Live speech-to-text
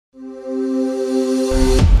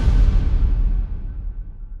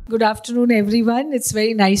Good afternoon, everyone. It's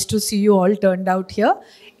very nice to see you all turned out here.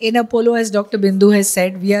 In Apollo, as Dr. Bindu has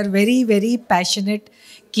said, we are very, very passionate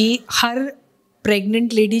कि हर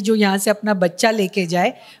pregnant lady जो यहाँ से अपना बच्चा लेके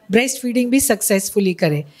जाए, breastfeeding भी successfully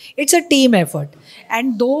करे. It's a team effort.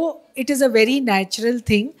 And though it is a very natural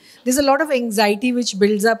thing, there's a lot of anxiety which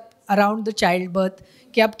builds up around the childbirth.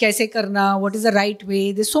 कि अब कैसे करना, what is the right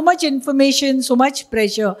way. There's so much information, so much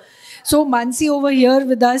pressure. So Mansi over here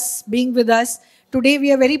with us, being with us, today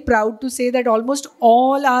we are very proud to say that almost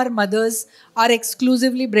all our mothers are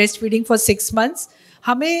exclusively breastfeeding for 6 months.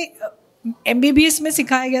 हमें MBBS में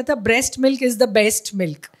सिखाया गया था breast milk is the best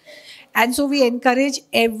milk. And so we encourage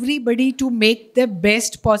everybody to make the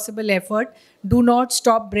best possible effort. Do not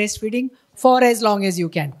stop breastfeeding for as long as you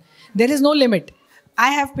can. There is no limit.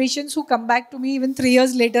 I have patients who come back to me even 3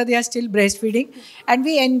 years later, they are still breastfeeding, and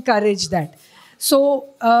we encourage that. So,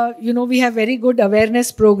 we have very good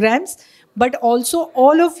awareness programs, but also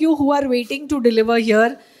all of you who are waiting to deliver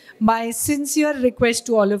here, my sincere request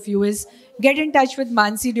to all of you is get in touch with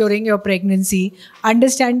Mansi during your pregnancy,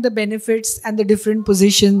 understand the benefits and the different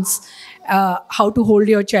positions, how to hold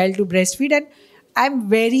your child to breastfeed, and I'm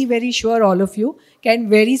very, very sure all of you can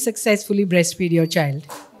very successfully breastfeed your child.